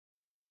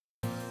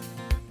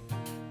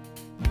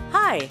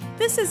Hi,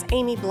 this is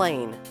Amy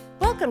Blaine.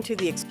 Welcome to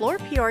the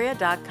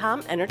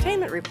ExplorePeoria.com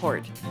Entertainment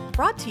Report,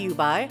 brought to you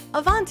by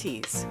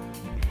Avantis.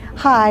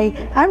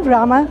 Hi, I'm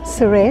Rama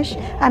Suresh,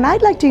 and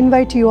I'd like to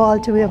invite you all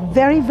to a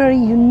very, very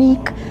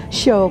unique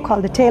show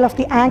called The Tale of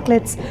the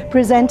Anklets,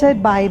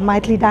 presented by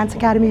Mythili Dance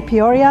Academy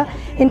Peoria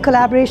in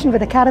collaboration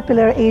with the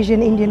Caterpillar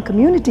Asian Indian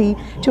community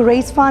to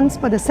raise funds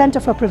for the Center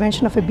for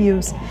Prevention of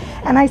Abuse.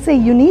 And I say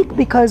unique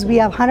because we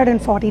have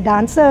 140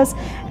 dancers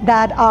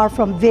that are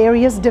from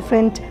various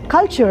different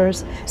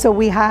cultures. So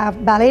we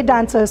have ballet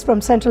dancers from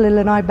Central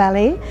Illinois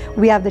Ballet,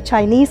 we have the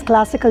Chinese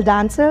classical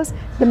dancers,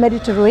 the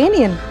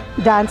Mediterranean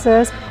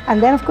dancers,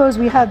 and then of course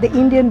we have the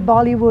Indian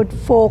Bollywood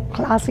folk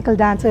classical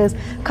dancers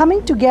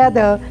coming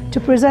together to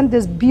present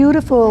this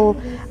beautiful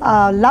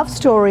love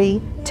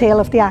story, Tale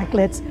of the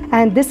Anklets.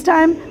 And this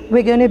time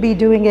we're going to be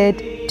doing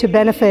it to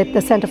benefit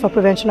the Center for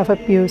Prevention of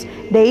Abuse.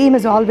 The aim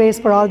is always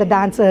for all the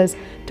dancers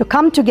to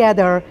come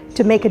together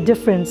to make a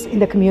difference in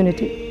the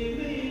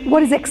community.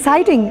 What is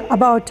exciting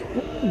about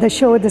the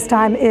show this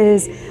time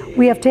is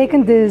we have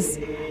taken this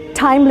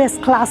timeless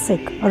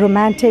classic, a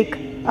romantic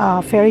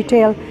fairy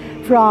tale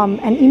from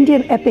an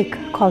Indian epic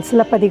called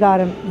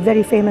Silapadigaram,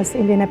 very famous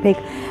Indian epic.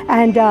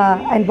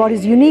 And what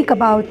is unique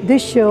about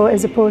this show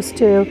as opposed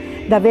to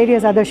the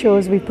various other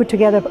shows we've put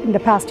together in the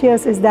past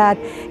years is that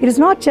it is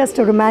not just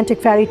a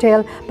romantic fairy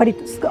tale, but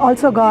it's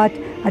also got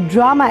a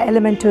drama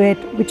element to it,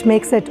 which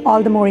makes it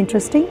all the more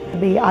interesting.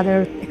 The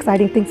other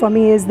exciting thing for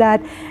me is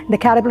that the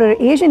Caterpillar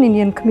Asian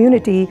Indian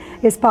community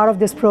is part of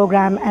this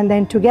program, and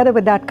then together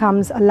with that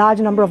comes a large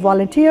number of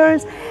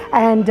volunteers.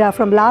 And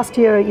from last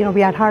year,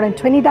 we had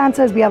 120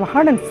 dancers, we have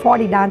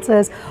 140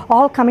 dancers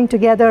all coming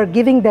together,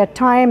 giving their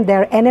time,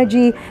 their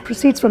energy.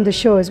 Proceeds from the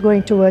show is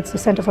going towards the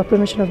Center for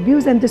Prevention of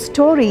Abuse, and the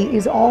story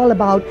is all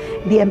about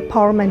the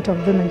empowerment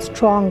of women,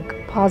 strong,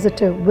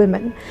 positive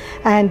women,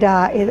 and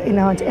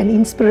and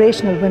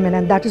inspirational women,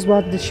 and that is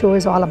what the show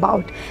is all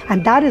about,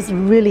 and that is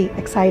really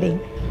exciting.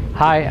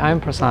 Hi,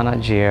 I'm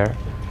Prasanna Jair.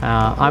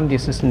 I'm the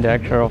Assistant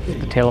Director of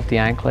The Tale of the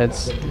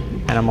Anklets,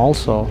 and I'm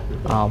also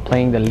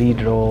playing the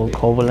lead role,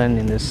 co-villain,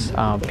 in this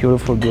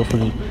beautiful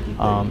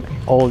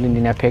old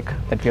Indian epic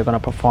that we're going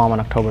to perform on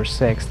October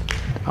 6th.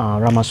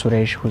 Rama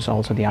Suresh, who's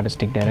also the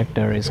artistic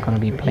director, is going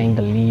to be playing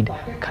the lead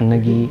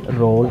Kannagi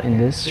role in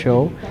this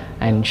show,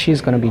 and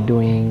she's going to be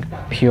doing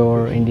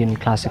pure Indian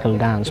classical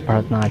dance,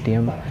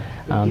 Bharatanatyam.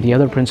 The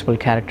other principal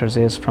characters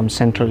is from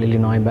Central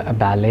Illinois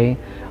Ballet,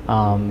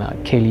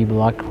 Kaylee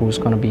Black, who's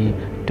going to be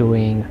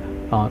doing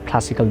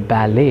classical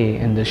ballet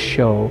in this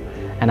show,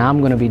 and I'm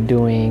going to be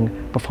doing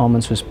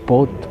performance with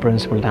both the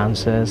principal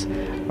dancers,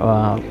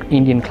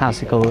 Indian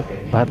classical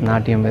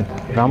Bharatanatyam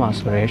with Rama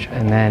Suresh,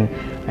 and then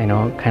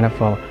kind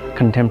of a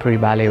contemporary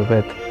ballet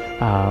with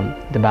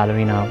the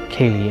ballerina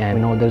Kaylee.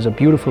 And there's a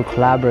beautiful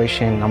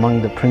collaboration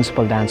among the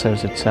principal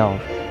dancers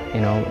itself.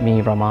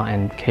 Me, Rama,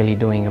 and Kaylee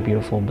doing a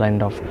beautiful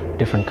blend of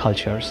different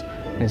cultures.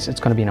 It's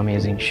going to be an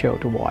amazing show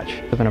to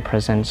watch. We're going to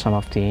present some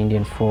of the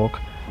Indian folk.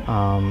 There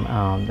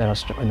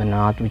are in the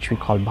north, which we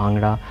call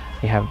Bhangra.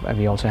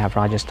 We also have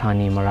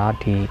Rajasthani,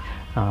 Marathi,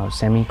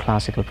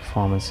 semi-classical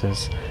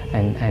performances,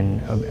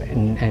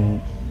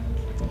 and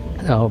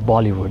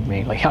Bollywood,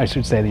 maybe I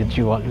should say that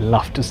you all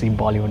love to see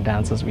Bollywood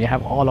dances. We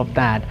have all of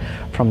that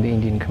from the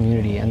Indian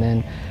community, and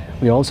then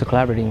we're also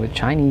collaborating with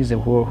Chinese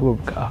who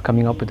are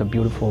coming up with a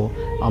beautiful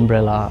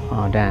umbrella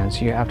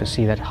dance. You have to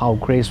see that how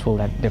graceful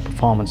that their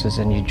performance is,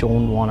 and you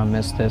don't want to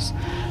miss this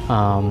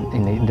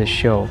in this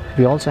show.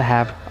 We also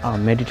have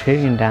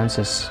Mediterranean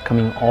dancers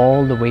coming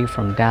all the way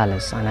from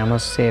Dallas, and I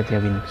must say they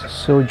have been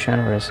so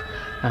generous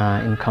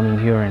in coming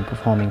here and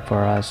performing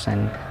for us,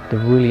 and they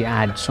really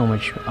add so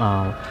much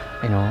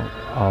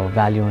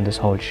value in this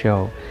whole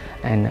show.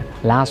 And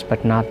last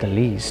but not the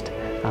least,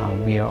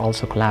 we are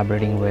also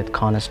collaborating with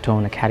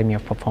Cornerstone Academy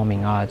of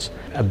Performing Arts,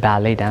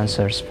 ballet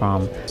dancers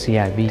from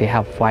CIB. They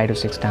have 5 to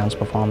 6 dance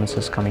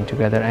performances coming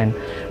together, and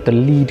the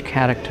lead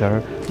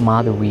character,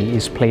 Madhavi,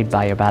 is played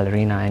by a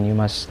ballerina, and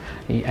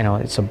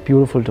it's a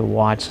beautiful to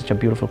watch, such a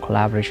beautiful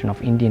collaboration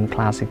of Indian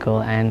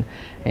classical and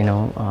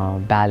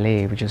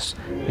ballet, which is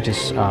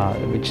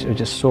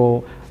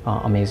so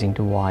amazing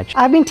to watch.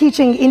 I've been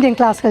teaching Indian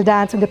classical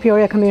dance in the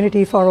Peoria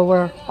community for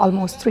over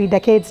almost 3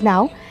 decades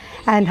now.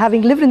 And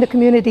having lived in the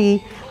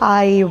community,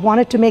 I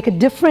wanted to make a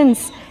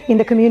difference in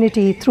the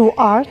community through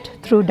art,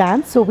 through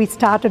dance. So we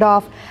started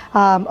off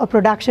a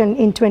production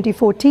in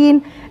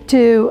 2014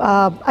 to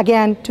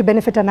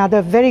benefit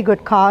another very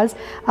good cause,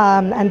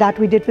 and that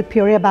we did with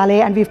Peoria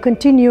Ballet. And we've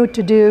continued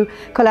to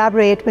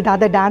collaborate with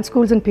other dance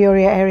schools in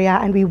Peoria area,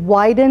 and we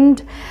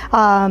widened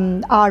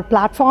our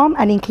platform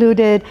and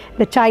included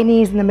the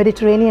Chinese and the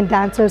Mediterranean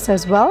dancers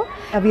as well.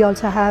 We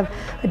also have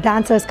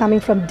dancers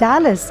coming from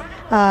Dallas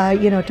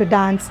to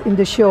dance in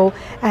the show,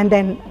 and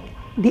then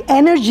the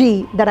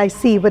energy that I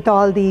see with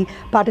all the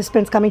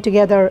participants coming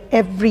together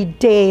every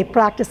day,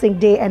 practicing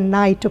day and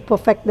night to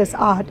perfect this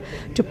art,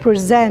 to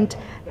present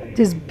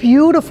this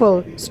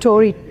beautiful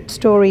story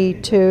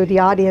to the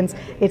audience,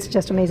 it's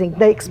just amazing.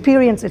 The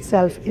experience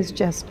itself is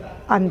just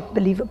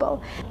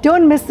unbelievable.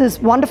 Don't miss this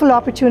wonderful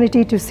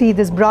opportunity to see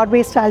this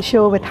Broadway-style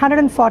show with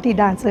 140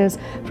 dancers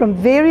from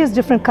various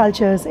different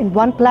cultures in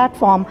one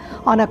platform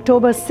on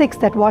October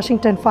 6th at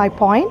Washington 5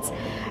 Points.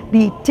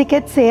 The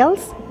ticket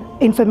sales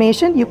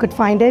information, you could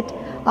find it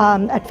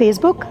at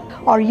Facebook,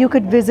 or you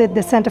could visit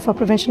the Center for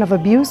Prevention of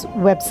Abuse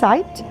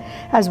website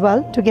as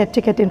well to get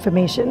ticket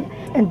information.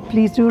 And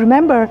please do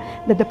remember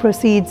that the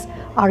proceeds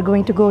are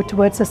going to go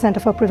towards the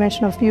Center for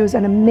Prevention of Abuse,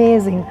 an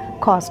amazing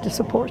cause to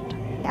support.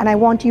 And I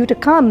want you to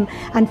come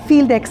and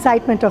feel the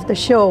excitement of the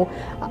show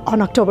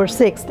on October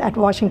 6th at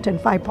Washington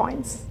 5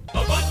 Points.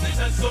 Avanti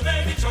has so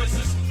many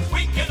choices,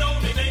 we can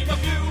only name a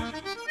few.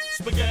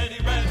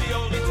 Spaghetti,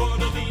 ravioli,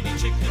 tortellini,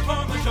 chicken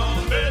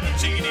parmesan,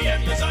 fettuccine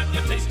and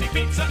lasagna, tasty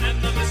pizza,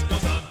 and the list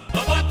goes on.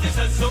 Avanti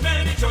has so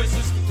many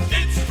choices,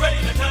 it's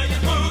great Italian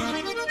food.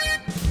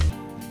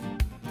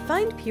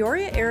 Find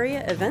Peoria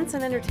area events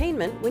and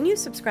entertainment when you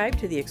subscribe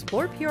to the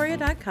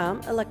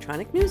ExplorePeoria.com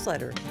electronic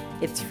newsletter.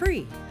 It's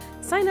free.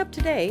 Sign up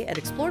today at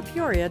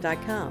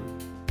ExplorePeoria.com.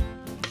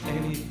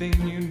 Anything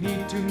you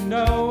need to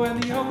know,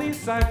 and the only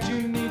site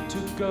you need to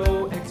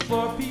go,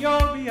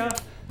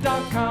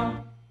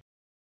 ExplorePeoria.com.